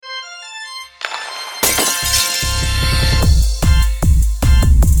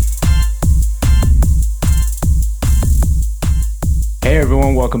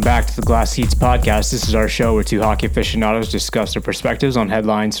welcome back to the Glass Seats podcast. This is our show where two hockey aficionados discuss their perspectives on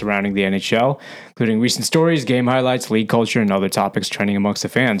headlines surrounding the NHL, including recent stories, game highlights, league culture, and other topics trending amongst the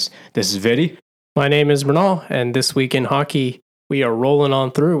fans. This is Vidi. My name is Bernal, and this week in hockey, we are rolling on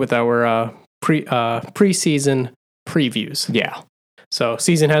through with our preseason previews. Yeah. So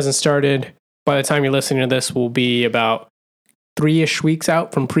season hasn't started. By the time you're listening to this, we'll be about 3-ish weeks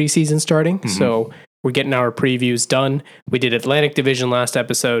out from preseason starting. Mm-hmm. So we're getting our previews done. We did Atlantic Division last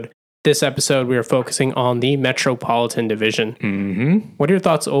episode. This episode, we are focusing on the Metropolitan Division. Mm-hmm. What are your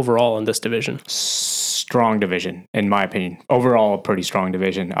thoughts overall on this division? Strong division, in my opinion. Overall, a pretty strong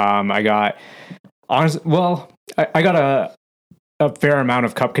division. I got a fair amount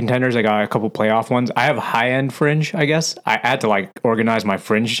of cup contenders. I got a couple playoff ones. I have high-end fringe, I guess. I had to organize my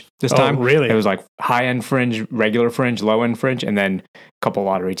fringe this time. Oh, really? It was high-end fringe, regular fringe, low-end fringe, and then a couple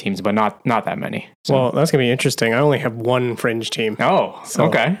lottery teams, but not that many. So. Well, that's going to be interesting. I only have one fringe team. Oh, so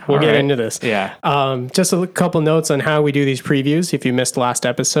okay. We'll get into this. Yeah. Just a couple notes on how we do these previews. If you missed last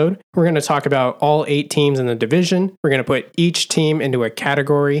episode, we're going to talk about all 8 teams in the division. We're going to put each team into a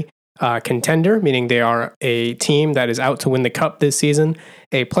category. Contender, meaning they are a team that is out to win the cup this season.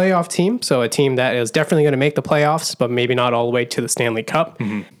 A playoff team, so a team that is definitely going to make the playoffs, but maybe not all the way to the Stanley Cup.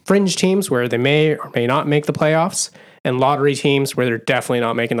 Mm-hmm. Fringe teams where they may or may not make the playoffs. And lottery teams where they're definitely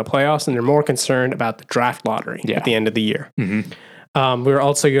not making the playoffs, and they're more concerned about the draft lottery at the end of the year. Mm-hmm. We're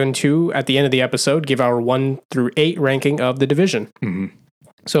also going to, at the end of the episode, give our 1 through 8 ranking of the division. Mm-hmm.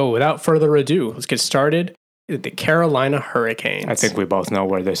 So without further ado, let's get started. The Carolina Hurricanes. I think we both know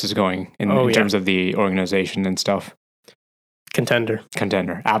where this is going in terms of the organization and stuff. Contender,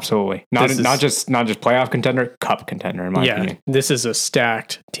 absolutely. Not just playoff contender, cup contender in my opinion. This is a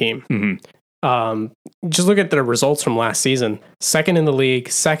stacked team. Mm-hmm. Just look at the results from last season. 2nd in the league,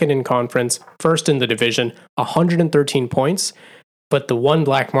 2nd in conference, 1st in the division, 113 points. But the one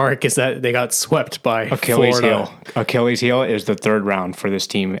black mark is that they got swept by Florida. Achilles heel is the 3rd round for this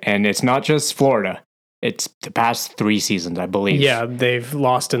team, and it's not just Florida. It's the past 3 seasons, I believe. Yeah, they've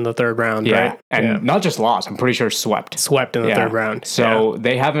lost in the 3rd round, right? And not just lost, I'm pretty sure swept. Swept in the 3rd round. So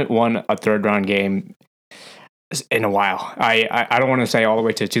they haven't won a 3rd round game in a while. I don't want to say all the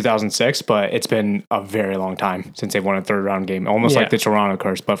way to 2006, but it's been a very long time since they've won a 3rd round game. Almost like the Toronto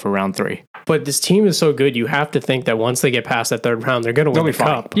curse, but for round 3. But this team is so good, you have to think that once they get past that 3rd round, they're going to win the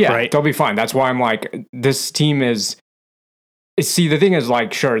cup. Yeah, right? They'll be fine. That's why I'm like, this team is... See, the thing is,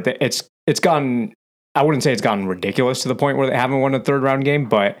 sure, it's gotten... I wouldn't say it's gotten ridiculous to the point where they haven't won a 3rd round game,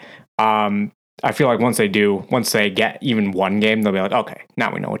 but I feel like once they get even one game, they'll be like, okay,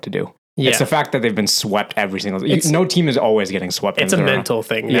 now we know what to do. Yeah. It's the fact that they've been swept every single... No team is always getting swept. It's a mental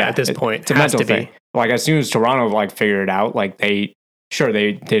thing at this point. It's a mental thing. As soon as Toronto figured it out, they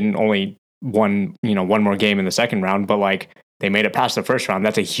didn't only won more game in the 2nd round, but they made it past the 1st round.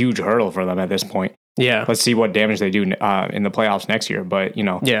 That's a huge hurdle for them at this point. Yeah. Let's see what damage they do in the playoffs next year. But,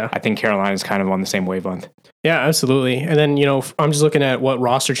 I think Carolina is kind of on the same wavelength. Yeah, absolutely. And then, I'm just looking at what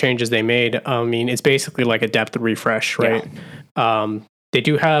roster changes they made. I mean, it's basically like a depth refresh, right? Yeah. They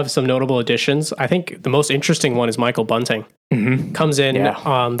do have some notable additions. I think the most interesting one is Michael Bunting. Mm-hmm. Comes in.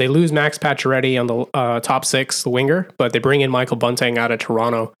 Yeah. They lose Max Pacioretty on the top 6, the winger, but they bring in Michael Bunting out of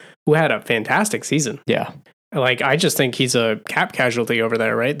Toronto, who had a fantastic season. Yeah. I just think he's a cap casualty over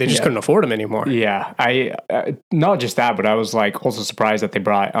there, right? They just couldn't afford him anymore. Yeah. I not just that, but I was also surprised that they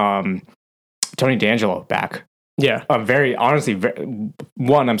brought Tony DeAngelo back. Yeah.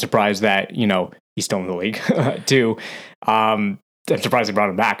 One, I'm surprised that, he's still in the league. 2, I'm surprised they brought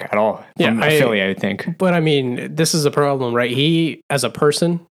him back at all. From Philly, I think. But I mean, this is a problem, right? He, as a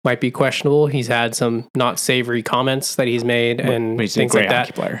person, might be questionable. He's had some not savory comments that he's made and things like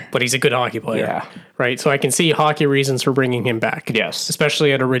that. But he's a good hockey player, right? So I can see hockey reasons for bringing him back. Yes,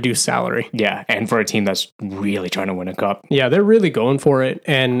 especially at a reduced salary. Yeah, and for a team that's really trying to win a cup. Yeah, they're really going for it.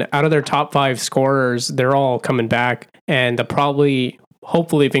 And out of their top 5 scorers, they're all coming back, and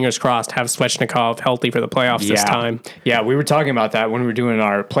hopefully, fingers crossed, have Svechnikov healthy for the playoffs this time. Yeah, we were talking about that when we were doing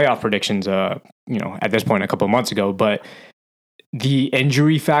our playoff predictions, at this point a couple of months ago, but the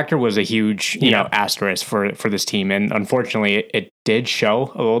injury factor was a huge, asterisk for this team. And unfortunately, it did show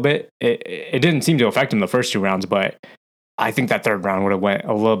a little bit. It didn't seem to affect them the first 2 rounds, but I think that 3rd round would have went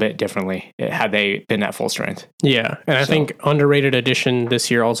a little bit differently had they been at full strength. Yeah, and I think underrated addition this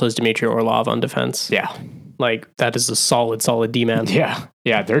year also is Dmitry Orlov on defense. Yeah. That is a solid D-man. Yeah.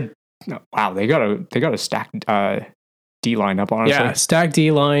 Yeah, they got a stacked D-line up, honestly. Yeah, stacked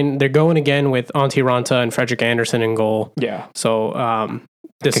D-line. They're going again with Antti Ranta and Frederick Anderson in goal. Yeah. So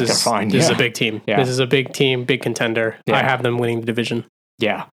this is a big team. Yeah. This is a big team, big contender. Yeah. I have them winning the division.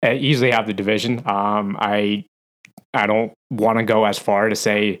 Yeah, I easily have the division. I I don't want to go as far to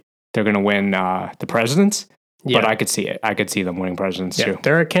say they're going to win the Presidents, but I could see it. I could see them winning Presidents too.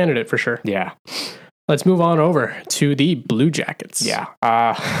 They're a candidate for sure. Yeah. Let's move on over to the Blue Jackets. Yeah.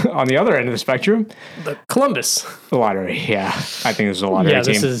 On the other end of the spectrum, the Columbus. The lottery. Yeah. I think this is a lottery team.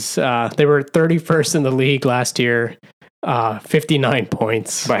 This is, they were 31st in the league last year, 59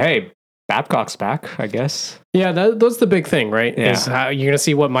 points. But hey, Babcock's back, I guess. Yeah, that's the big thing, right? Yeah. Is how you're going to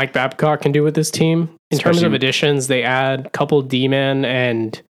see what Mike Babcock can do with this team. In terms of additions, they add a couple D-men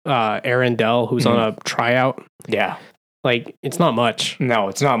and Aaron Dell, who's on a tryout. Yeah. Like, it's not much. No,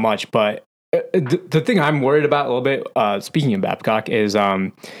 it's not much, but the thing I'm worried about a little bit, speaking of Babcock, is,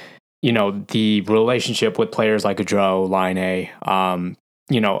 the relationship with players like Gaudreau, Laine.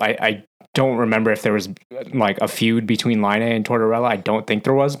 I don't remember if there was like a feud between Laine and Tortorella. I don't think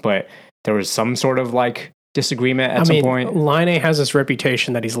there was, but there was some sort of like disagreement at some point. Laine has this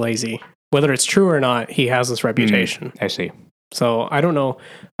reputation that he's lazy. Whether it's true or not, he has this reputation. I see. So I don't know.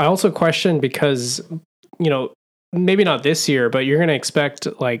 I also question because, maybe not this year, but you're going to expect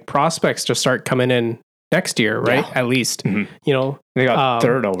like prospects to start coming in next year, right? Yeah. At least, they got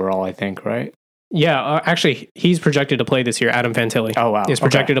third overall, I think, right? Yeah. Actually, he's projected to play this year. Adam Fantilli. Oh, wow. Is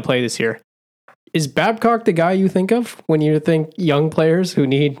projected to play this year. Is Babcock the guy you think of when you think young players who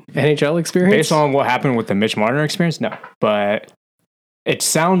need NHL experience? Based on what happened with the Mitch Marner experience, no. But it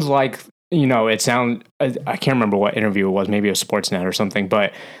sounds like, I can't remember what interview it was, maybe a Sportsnet or something,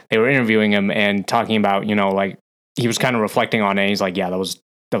 but they were interviewing him and talking about, like, he was kind of reflecting on it. And he's like, yeah, that was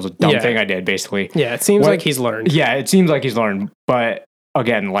a dumb thing I did, basically. Yeah, it seems like he's learned. Yeah, it seems like he's learned. But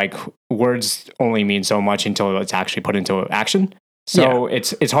again, like, words only mean so much until it's actually put into action. So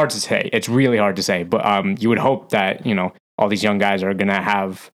it's hard to say. It's really hard to say. But you would hope that, all these young guys are going to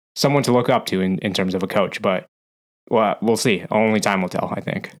have someone to look up to in terms of a coach. But we'll see. Only time will tell, I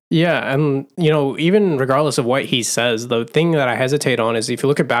think. Yeah. And, even regardless of what he says, the thing that I hesitate on is if you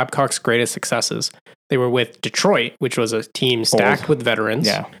look at Babcock's greatest successes, they were with Detroit, which was a team stacked with veterans,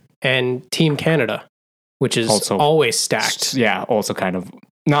 and Team Canada, which is also always stacked. Yeah. Also kind of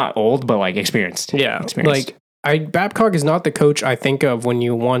not old, but like experienced. Yeah. Babcock is not the coach I think of when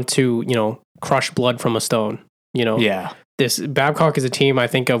you want to, crush blood from a stone, Yeah. This Babcock is a team I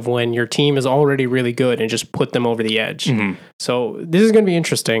think of when your team is already really good and just put them over the edge. Mm-hmm. So this is going to be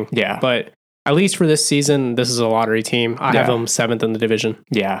interesting. Yeah. But at least for this season, this is a lottery team. I have them 7th in the division.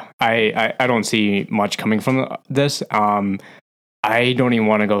 Yeah. I don't see much coming from this. I don't even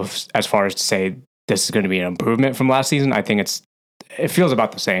want to go as far as to say this is going to be an improvement from last season. I think it feels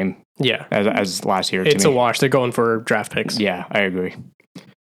about the same. Yeah. As last year. It's a wash. They're going for draft picks. Yeah, I agree.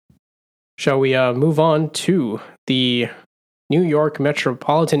 Shall we move on to the New York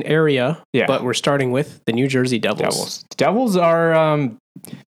metropolitan area? Yeah. But we're starting with the New Jersey Devils. Devils are, I'm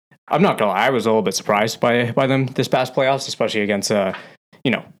not going to lie, I was a little bit surprised by them this past playoffs, especially against a,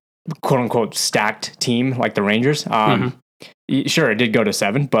 quote unquote stacked team like the Rangers. Sure, it did go to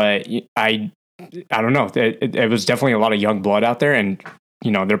 7, but I don't know. It was definitely a lot of young blood out there, and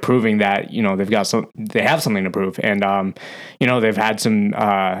they're proving that they have something to prove, and they've had some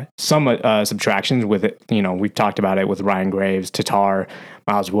subtractions with it. We've talked about it with Ryan Graves, Tatar,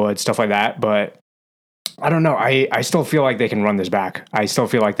 Miles Wood, stuff like that. But I don't know. I still feel like they can run this back. I still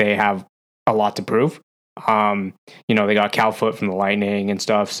feel like they have a lot to prove. They got Cal Foote from the Lightning and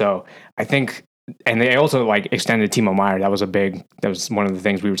stuff. So I think. And they also extended Timo Meier. That was one of the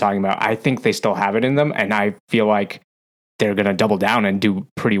things we were talking about. I think they still have it in them, and I feel like they're going to double down and do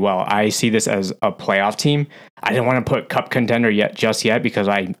pretty well. I see this as a playoff team. I didn't want to put cup contender just yet because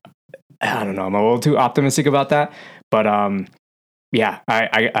I don't know. I'm a little too optimistic about that. But I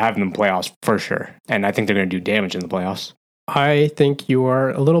have them in playoffs for sure, and I think they're going to do damage in the playoffs. I think you are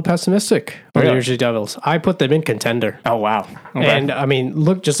a little pessimistic on the New Jersey Devils. I put them in contender. Oh, wow. Okay. And I mean,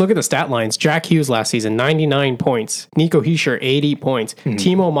 look at the stat lines. Jack Hughes last season, 99 points. Nico Hischier, 80 points. Mm-hmm.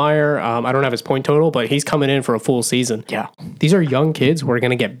 Timo Meier, I don't have his point total, but he's coming in for a full season. Yeah. These are young kids who are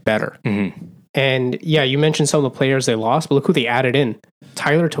going to get better. Mm-hmm. And yeah, you mentioned some of the players they lost, but look who they added in.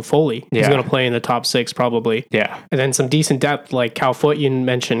 Tyler Toffoli. He's going to play in the top 6 probably. Yeah. And then some decent depth like Cal Foote you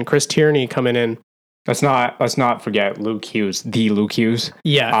mentioned, Chris Tierney coming in. Let's not forget Luke Hughes, the Luke Hughes.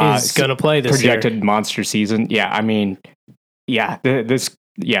 Yeah, he's going to play this projected year. Monster season. Yeah, I mean, this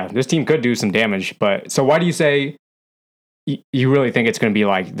team could do some damage. But so why do you say you really think it's going to be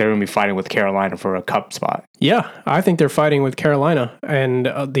like they're going to be fighting with Carolina for a cup spot? Yeah, I think they're fighting with Carolina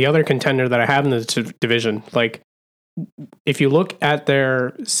and the other contender that I have in the division. Like, if you look at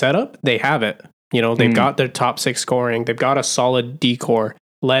their setup, they have it. They've got their top 6 scoring. They've got a solid D-core.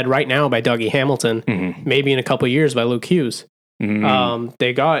 Led right now by Dougie Hamilton, maybe in a couple of years by Luke Hughes.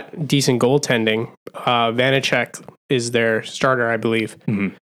 They got decent goaltending. Vanacek is their starter, I believe.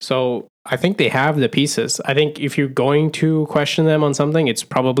 So I think they have the pieces. I think if you're going to question them on something, it's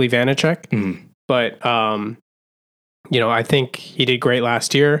probably Vanacek. But, I think he did great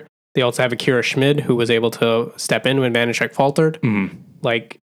last year. They also have Akira Schmid, who was able to step in when Vanacek faltered.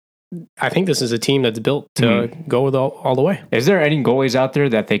 Like, I think this is a team that's built to go all the way. Is there any goalies out there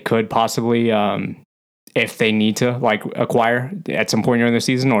that they could possibly, if they need to, like, acquire at some point during the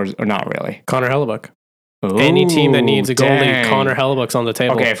season, or not really? Connor Hellebuck. Ooh, any team that needs a goalie, dang. Connor Hellebuck's on the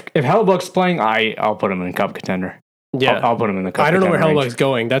table. Okay, if Hellebuck's playing, I'll put him in cup contender. Yeah. I'll put him in the cup I don't know where contender Hellebuck's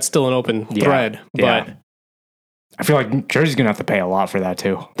going. That's still an open thread. But I feel like Jersey's going to have to pay a lot for that,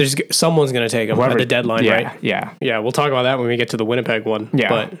 too. Someone's going to take him at the deadline, right? Yeah. Yeah, we'll talk about that when we get to the Winnipeg one. Yeah.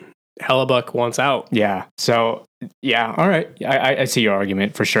 But Hellebuck wants out. Yeah. So, yeah. All right. I see your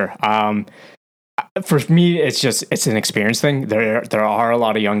argument for sure. For me, it's an experience thing. There are a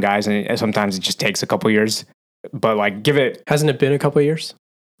lot of young guys, and sometimes it just takes a couple years. But like, hasn't it been a couple of years?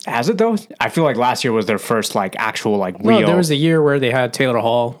 Has it though? I feel like last year was their first like actual like real. No, there was a year where they had Taylor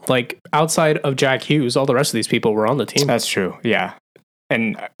Hall. Like outside of Jack Hughes, all the rest of these people were on the team. That's true. Yeah,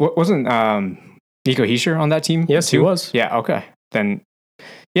 and wasn't Nico Hischier on that team? Yes, too? he was. Yeah. Okay. Then,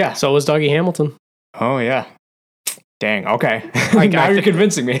 yeah. So was Dougie Hamilton. Oh yeah. Dang. Okay. Now you're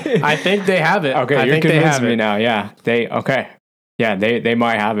convincing me. I think they have it. Okay, you're convincing me now. Yeah. Yeah, they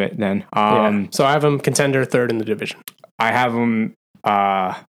might have it then. So I have them contender third in the division. I have them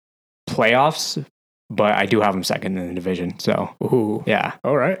playoffs, but I do have them second in the division. So, yeah.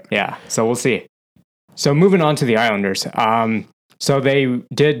 All right. Yeah. So we'll see. So moving on to the Islanders. So they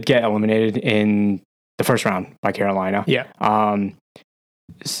did get eliminated in the first round by Carolina. Yeah.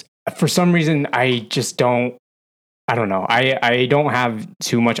 For some reason, I don't know. I don't have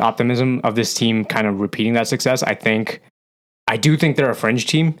too much optimism of this team kind of repeating that success. I do think they're a fringe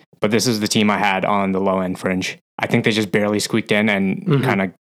team, but this is the team I had on the low end fringe. I think they just barely squeaked in and kind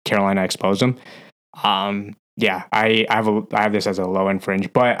of Carolina exposed them. Yeah, I have this as a low end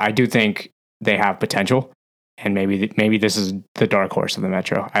fringe, but I do think they have potential, and maybe this is the dark horse of the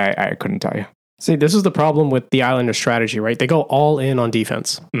Metro. I couldn't tell you. See, this is the problem with the Islanders strategy, right? They go all in on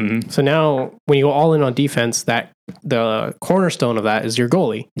defense. So now when you go all in on defense, that the cornerstone of that is your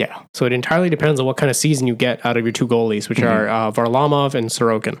goalie. Yeah. So it entirely depends on what kind of season you get out of your two goalies, which are Varlamov and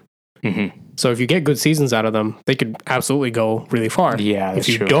Sorokin. So if you get good seasons out of them, they could absolutely go really far. Yeah, that's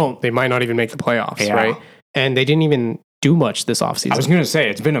if you true. don't, they might not even make the playoffs, right? And they didn't even do much this offseason. I was going to say,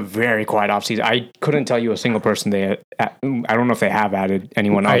 it's been a very quiet offseason. I couldn't tell you a single person I don't know if they have added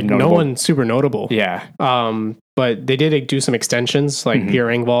anyone else. No one super notable. Yeah. But they did do some extensions, like Pierre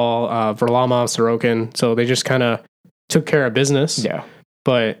Engvall, Varlamov, Sorokin. So they just kind of took care of business. Yeah.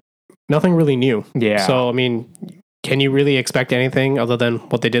 But nothing really new. Yeah. So, I mean, can you really expect anything other than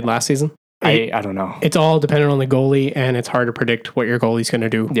what they did last season? I don't know. It's all dependent on the goalie, and it's hard to predict what your goalie's going to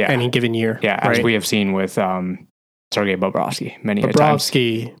do any given year. Yeah, right? as we have seen with Sergei Bobrovsky many times.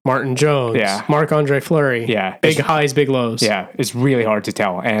 Bobrovsky, Martin Jones, Marc-Andre Fleury. Yeah. Big highs, big lows. Yeah, it's really hard to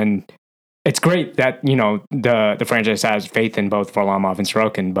tell. And it's great that, the franchise has faith in both Varlamov and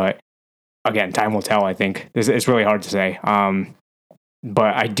Sorokin, but again, time will tell, I think. It's really hard to say.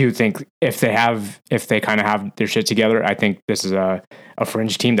 But I do think if they kind of have their shit together, I think this is a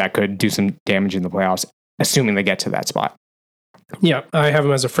fringe team that could do some damage in the playoffs, assuming they get to that spot. Yeah, I have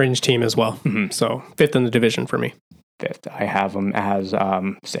them as a fringe team as well. So fifth in the division for me. Fifth. I have them as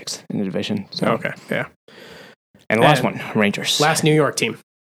sixth in the division. So. Okay, yeah. And the last one, Rangers. Last New York team.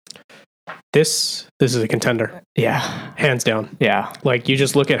 This is a contender. Yeah. Hands down. Yeah. Like, you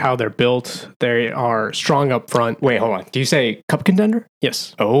just look at how they're built. They are strong up front. Wait, hold on. Do you say cup contender?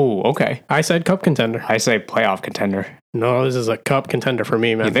 Yes. Oh, okay. I said cup contender. I say playoff contender. No, this is a cup contender for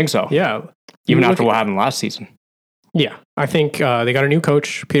me, man. You think so? Yeah. Even after what happened last season? Yeah. I think they got a new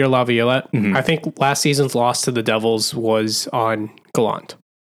coach, Peter Laviolette. I think last season's loss to the Devils was on Gallant.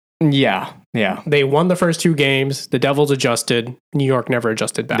 Yeah. Yeah. They won the first two games. The Devils adjusted. New York never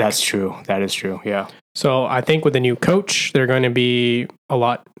adjusted back. That's true. That is true. Yeah. So I think with the new coach, they're going to be a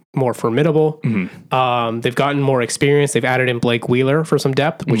lot more formidable. They've gotten more experience. They've added in Blake Wheeler for some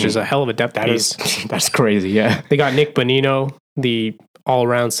depth, which is a hell of a depth piece. That's crazy. Yeah. They got Nick Bonino, the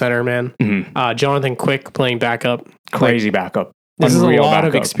all-around center man. Jonathan Quick playing backup. Crazy backup. This is a lot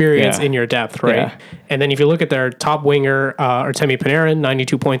of experience in your depth, right? Yeah. And then if you look at their top winger, Artemi Panarin,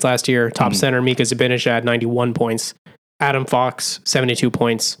 92 points last year. Top center, Mika Zibanejad, 91 points. Adam Fox, 72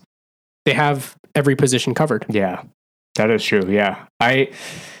 points. They have every position covered. Yeah, that is true. Yeah.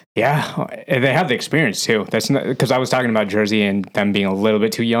 Yeah, they have the experience too. That's because I was talking about Jersey and them being a little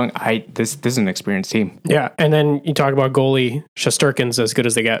bit too young. This is an experienced team. Yeah, and then you talk about goalie Shesterkin's as good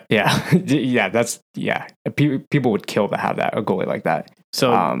as they get. Yeah, people would kill to have a goalie like that.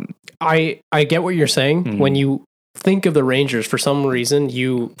 So I get what you're saying. When you think of the Rangers, for some reason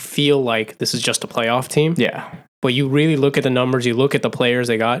you feel like this is just a playoff team. Yeah, but you really look at the numbers, you look at the players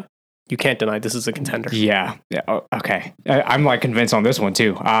they got. You can't deny this is a contender. Yeah. Okay. I'm like convinced on this one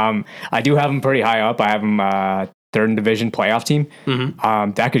too. I do have them pretty high up. I have them third division playoff team.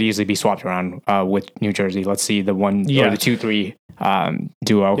 That could easily be swapped around with New Jersey. Let's see the 1 or the 2-3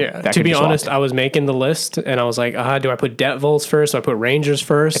 duo. Yeah. To be honest, I was making the list and I was like, do I put Devils first? Do I put Rangers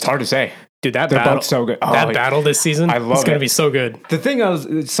first? It's hard to say. Dude, they're both so good. That battle this season, I love it's going to be so good. The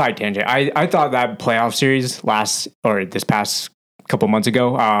thing side tangent, I thought that playoff series this past couple months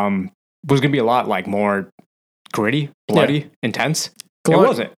ago was going to be a lot like more gritty, bloody, intense. Gallant, it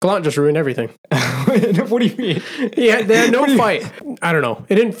wasn't. Gallant just ruined everything. What do you mean? Yeah, they had no fight. I don't know.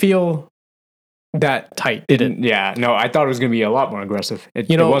 It didn't feel that tight, did it? Yeah, no, I thought it was going to be a lot more aggressive. It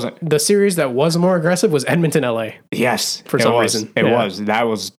wasn't. The series that was more aggressive was Edmonton, LA. Yes. For some reason. It was. That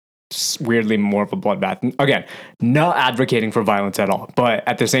was weirdly more of a bloodbath. Again, not advocating for violence at all, but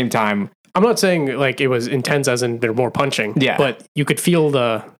at the same time, I'm not saying like it was intense as in they're more punching. Yeah. But you could feel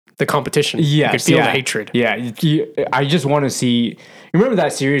the competition. Yes, you could feel the hatred. Yeah. I just want to see. Remember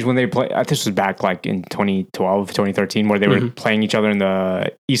that series when they played? This was back like in 2012, 2013, where they were playing each other in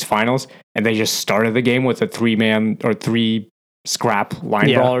the East Finals, and they just started the game with a 3-man or 3 scrap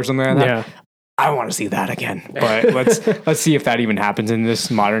line brawl or something like that. Yeah. I want to see that again, but let's see if that even happens in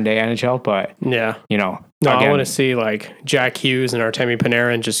this modern day NHL. But yeah, no, I want to see like Jack Hughes and Artemi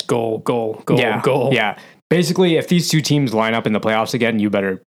Panarin just goal. Yeah. Basically, if these two teams line up in the playoffs again, you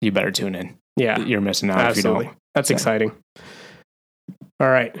better tune in. Yeah, you're missing out. Absolutely. If you don't. That's exciting. All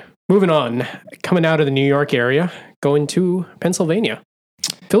right, moving on. Coming out of the New York area, going to Pennsylvania,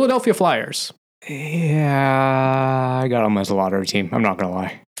 Philadelphia Flyers. Yeah, I got them as a lottery team. I'm not gonna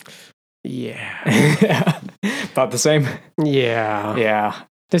lie. Yeah. About the same. Yeah. Yeah.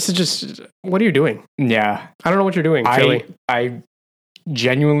 This is just, what are you doing? Yeah. I don't know what you're doing, Philly. I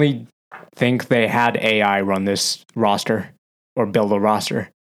genuinely think they had AI run this roster or build a roster.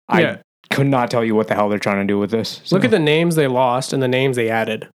 I could not tell you what the hell they're trying to do with this. So. Look at the names they lost and the names they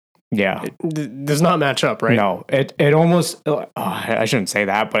added. Yeah. It does not match up, right? No. It almost, I shouldn't say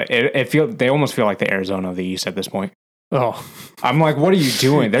that, but they almost feel like the Arizona of the East at this point. Oh, I'm like, what are you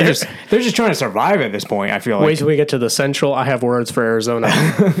doing? They're just trying to survive at this point. I feel like. Wait till we get to the Central. I have words for Arizona.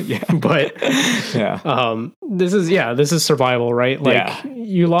 Yeah, but this is survival, right? Like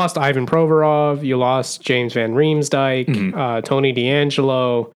you lost Ivan Provorov, you lost James Van Riemsdyk, Tony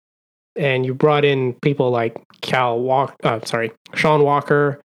DeAngelo, and you brought in people like Sean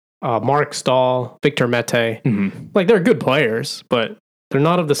Walker, Mark Stahl, Victor Mete. Like they're good players, but they're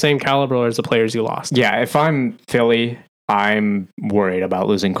not of the same caliber as the players you lost. Yeah, if I'm Philly, I'm worried about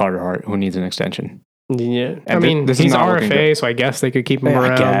losing Carter Hart, who needs an extension. Yeah, I mean, he's RFA, so I guess they could keep him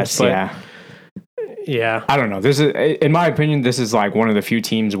around. I guess, but yeah. I don't know. This is, in my opinion, this is like one of the few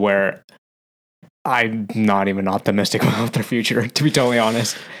teams where I'm not even optimistic about their future, to be totally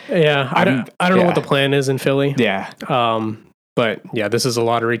honest. Yeah, I don't know what the plan is in Philly. Yeah. But yeah, this is a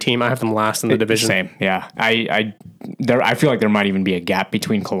lottery team. I have them last in the division. Same, yeah. I feel like there might even be a gap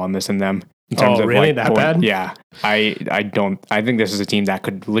between Columbus and them. In terms of really? Like that bad? Yeah. I think this is a team that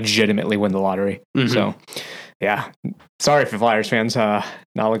could legitimately win the lottery. So, yeah. Sorry for Flyers fans. Not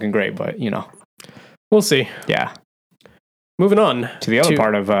looking great, but we'll see. Yeah. Moving on to the other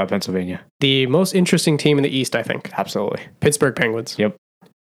part of Pennsylvania. The most interesting team in the East, I think. Absolutely. Pittsburgh Penguins. Yep.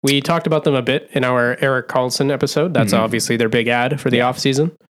 We talked about them a bit in our Erik Karlsson episode. That's obviously their big ad for the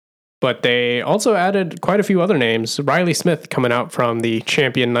offseason. But they also added quite a few other names. Riley Smith coming out from the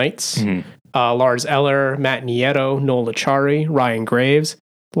Champion Knights. Lars Eller, Matt Nieto, Noel Acciari, Ryan Graves.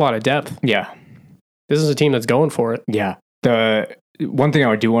 A lot of depth. Yeah. This is a team that's going for it. Yeah. The one thing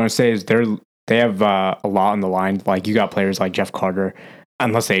I do want to say is they have a lot on the line. Like you got players like Jeff Carter,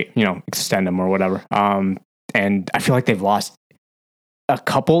 unless they, extend them or whatever. And I feel like they've lost a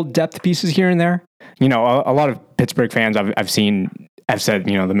couple depth pieces here and there. A lot of Pittsburgh fans I've said,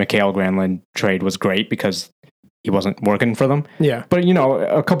 the Mikhail Granlund trade was great because he wasn't working for them. Yeah. But,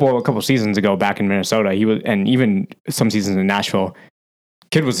 a couple seasons ago back in Minnesota, he was, and even some seasons in Nashville,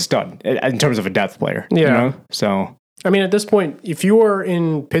 kid was a stud in terms of a depth player. Yeah. So, I mean, at this point, if you are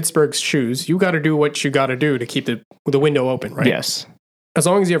in Pittsburgh's shoes, you got to do what you got to do to keep the window open, right? Yes. As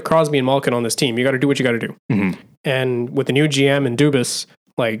long as you have Crosby and Malkin on this team, you got to do what you got to do. And with the new GM and Dubas,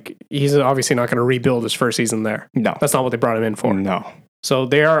 like he's obviously not going to rebuild his first season there. No, that's not what they brought him in for. No, So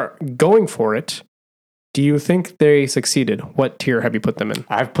they are going for it. Do you think they succeeded? What tier have you put them in?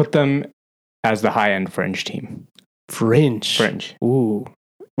 I've put them as the high-end fringe team. Fringe. Ooh.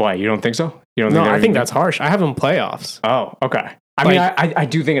 Why, you don't think so? You don't No, think I think that's harsh. I have them playoffs. Oh, okay. I mean, I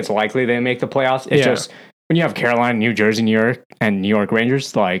do think it's likely they make the playoffs. It's just when you have Carolina, New Jersey, New York, and New York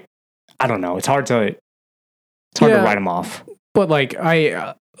Rangers, like, I don't know. It's hard to write them off. But like,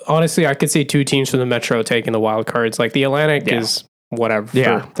 honestly, I could see two teams from the Metro taking the wild cards. Like the Atlantic is whatever.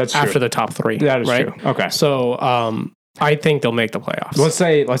 Yeah, that's true. After the top three. That is right? true. Okay. So I think they'll make the playoffs.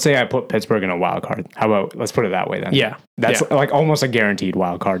 Let's say I put Pittsburgh in a wild card. How about let's put it that way then? Yeah. That's like almost a guaranteed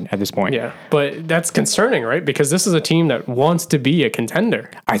wild card at this point. Yeah. But that's concerning, right? Because this is a team that wants to be a contender.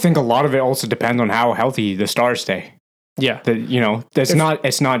 I think a lot of it also depends on how healthy the Stars stay. Yeah.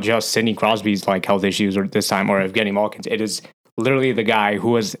 It's not just Sidney Crosby's like health issues or this time or Evgeny Malkin's. It is literally the guy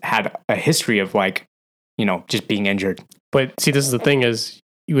who has had a history of like, just being injured. But see, this is the thing is,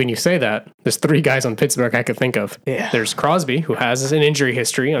 when you say that, there's three guys on Pittsburgh I could think of. Yeah. There's Crosby, who has an injury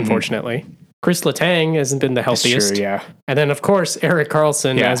history, unfortunately. Mm-hmm. Chris Letang hasn't been the healthiest. That's true, yeah. And then, of course, Erik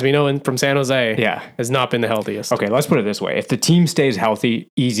Karlsson, as we know from San Jose, has not been the healthiest. Okay, let's put it this way. If the team stays healthy,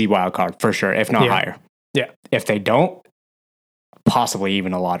 easy wild card, for sure, if not higher. Yeah. If they don't, possibly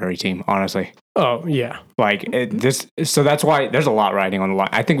even a lottery team, honestly. Oh, yeah. So that's why there's a lot riding on the line.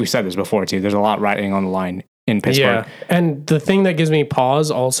 I think we said this before, too. There's a lot riding on the line in Pittsburgh. Yeah. And the thing that gives me pause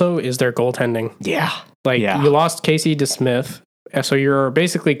also is their goaltending. Yeah. You lost Casey DeSmith, so you're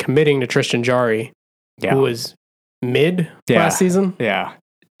basically committing to Tristan Jarry, who was mid last season. Yeah.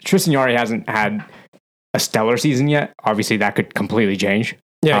 Tristan Jarry hasn't had a stellar season yet. Obviously, that could completely change.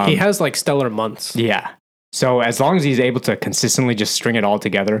 Yeah, he has stellar months. Yeah. So as long as he's able to consistently just string it all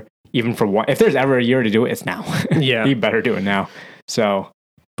together, even for one, if there's ever a year to do it, it's now. Yeah. He better do it now. So,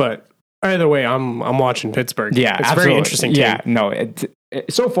 but either way, I'm watching Pittsburgh. Yeah, it's a very interesting team. Yeah, no,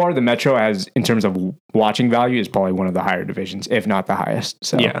 so far the Metro has, in terms of watching value, is probably one of the higher divisions, if not the highest.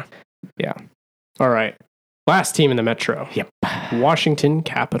 So yeah. All right, last team in the Metro. Yep, Washington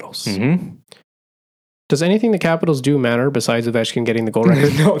Capitals. Mm-hmm. Does anything the Capitals do matter besides Ovechkin getting the goal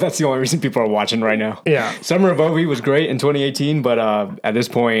record? No, that's the only reason people are watching right now. Yeah, Summer of Ovi was great in 2018, but at this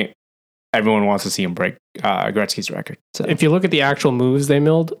point, everyone wants to see him break Gretzky's record. So. If you look at the actual moves they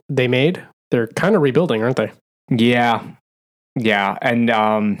made, they're kind of rebuilding, aren't they? Yeah, and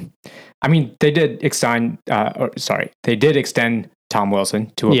I mean, they did extend Tom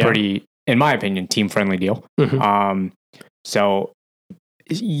Wilson to a pretty, in my opinion, team-friendly deal. Mm-hmm. So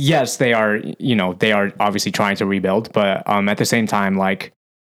yes, they are obviously trying to rebuild, but at the same time, like,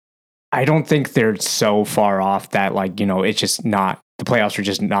 I don't think they're so far off that it's just not, the playoffs are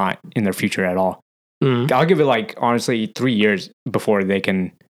just not in their future at all. Mm-hmm. I'll give it honestly 3 years before they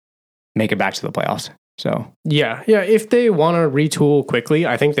can make it back to the playoffs. So yeah. If they want to retool quickly,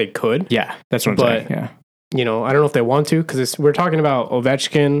 I think they could. Yeah, that's what I'm saying. Yeah, I don't know if they want to, because we're talking about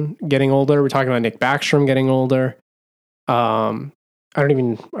Ovechkin getting older. We're talking about Nick Backstrom getting older. I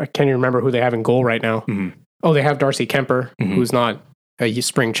can't even remember who they have in goal right now. Mm-hmm. Oh, they have Darcy Kemper, who's not a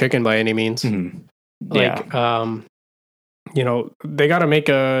spring chicken by any means. Mm-hmm. They got to make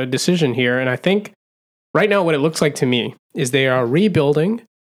a decision here. And I think right now what it looks like to me is they are rebuilding,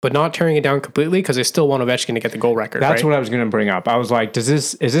 but not tearing it down completely, because they still want Ovechkin to get the goal record. That's what I was going to bring up. I was like, is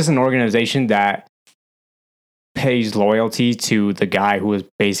this an organization that pays loyalty to the guy who has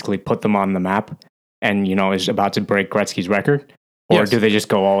basically put them on the map and, is about to break Gretzky's record? Or do they just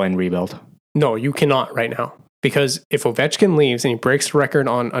go all in rebuild? No, you cannot right now. Because if Ovechkin leaves and he breaks the record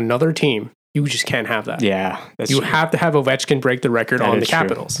on another team, you just can't have that. Yeah. You have to have Ovechkin break the record on the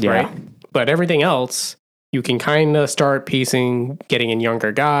Capitals, right? But everything else, you can kind of start piecing, getting in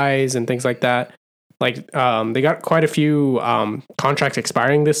younger guys and things like that. They got quite a few contracts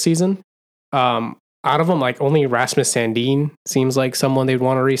expiring this season. Out of them, only Rasmus Sandin seems like someone they'd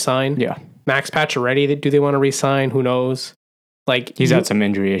want to re-sign. Yeah. Max Pacioretty, do they want to re-sign? Who knows? He's had some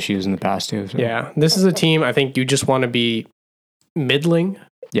injury issues in the past too. So. Yeah, this is a team I think you just want to be middling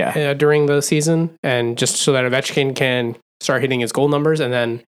during the season, and just so that Ovechkin can start hitting his goal numbers. And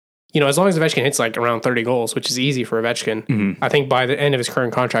then, as long as Ovechkin hits around 30 goals, which is easy for Ovechkin, I think by the end of his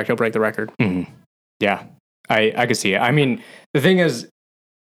current contract, he'll break the record. Mm-hmm. Yeah, I could see it. I mean, the thing is,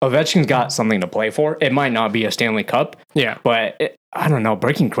 Ovechkin's got something to play for. It might not be a Stanley Cup. Yeah. But I don't know,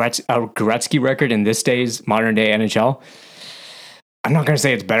 breaking a Gretzky record in this day's modern day NHL, I'm not going to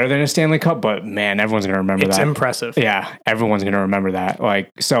say it's better than a Stanley Cup, but man, everyone's going to remember that. It's impressive. Yeah, everyone's going to remember that.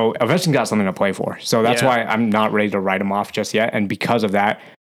 So Ovechkin got something to play for. So that's why I'm not ready to write him off just yet. And because of that,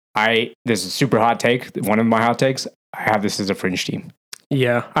 this is a super hot take. One of my hot takes, I have this as a fringe team.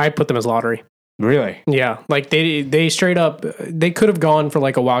 Yeah, I put them as lottery. Really? Yeah, like they straight up, they could have gone for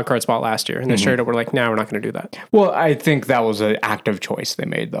like a wild card spot last year, and they straight up were like, "Nah, we're not going to do that." Well, I think that was an active choice they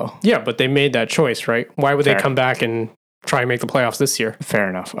made, though. Yeah, but they made that choice, right? Why would Fair. they come back and try and make the playoffs this year? Fair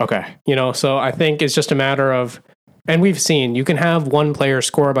enough. Okay. So I think it's just a matter of, and we've seen you can have one player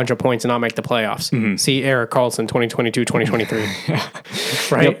score a bunch of points and not make the playoffs. See Eric Carlson 2022, 2023.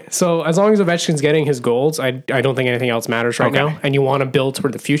 Right? Yep. So as long as Ovechkin's getting his goals, I don't think anything else matters right now. And you want to build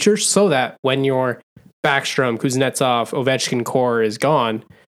toward the future so that when your Backstrom, Kuznetsov, Ovechkin core is gone,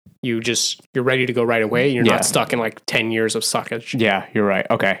 you're ready to go right away. You're not stuck in like 10 years of suckage. Yeah, you're right.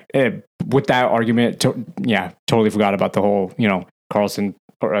 Okay. With that argument, totally forgot about the whole, Carlson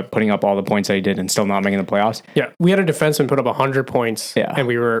putting up all the points that he did and still not making the playoffs. Yeah. We had a defenseman put up 100 points and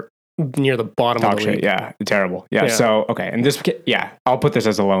we were near the bottom of the league. Yeah, terrible. Yeah. So, okay. And this, I'll put this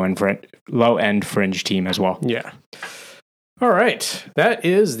as a low end fringe team as well. Yeah. All right. That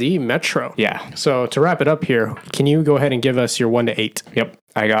is the Metro. Yeah. So to wrap it up here, can you go ahead and give us your 1 to 8? Yep.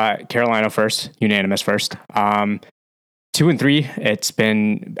 I got Carolina first, unanimous first. 2 and 3, it's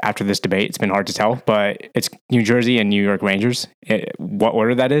been, after this debate, it's been hard to tell, but it's New Jersey and New York Rangers. What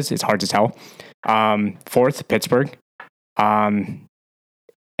order that is, it's hard to tell. 4th, Pittsburgh.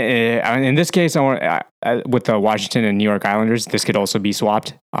 In this case, with the Washington and New York Islanders, this could also be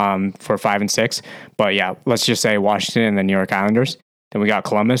swapped for 5 and 6. But yeah, let's just say Washington and the New York Islanders. Then we got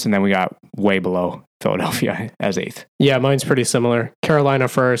Columbus, and then we got way below Philadelphia as 8th. Yeah, mine's pretty similar. Carolina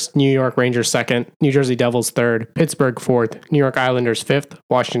 1st, New York Rangers 2nd, New Jersey Devils 3rd, Pittsburgh 4th, New York Islanders 5th,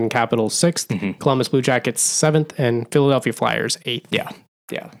 Washington Capitals 6th, Columbus Blue Jackets 7th, and Philadelphia Flyers 8th.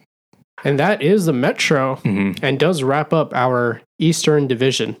 Yeah. And that is the Metro and does wrap up our Eastern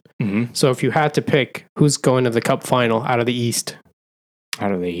Division. So if you had to pick who's going to the Cup final out of the East.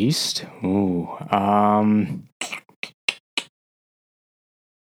 Out of the East? Ooh.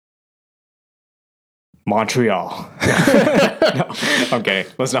 Montreal. No, I'm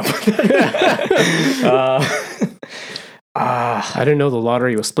kidding. Let's not put that. I didn't know the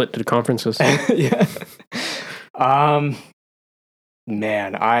lottery was split into conferences. Yeah.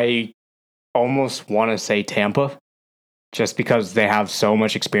 Man, I almost want to say Tampa, just because they have so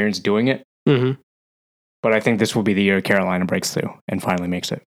much experience doing it. But I think this will be the year Carolina breaks through and finally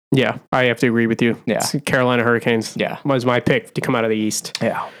makes it. Yeah, I have to agree with you. Yeah. Carolina Hurricanes was my pick to come out of the East.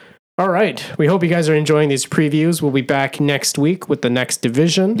 Yeah. All right. We hope you guys are enjoying these previews. We'll be back next week with the next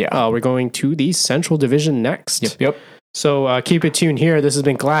division. Yeah. We're going to the Central Division next. Yep. So keep it tuned here. This has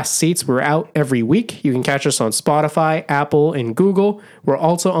been Glass Seats. We're out every week. You can catch us on Spotify, Apple, and Google. We're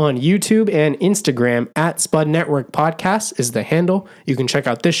also on YouTube and Instagram at Spud Network Podcast is the handle. You can check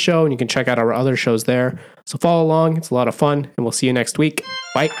out this show and you can check out our other shows there. So follow along. It's a lot of fun, and we'll see you next week.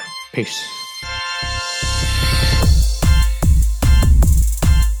 Bye. Peace.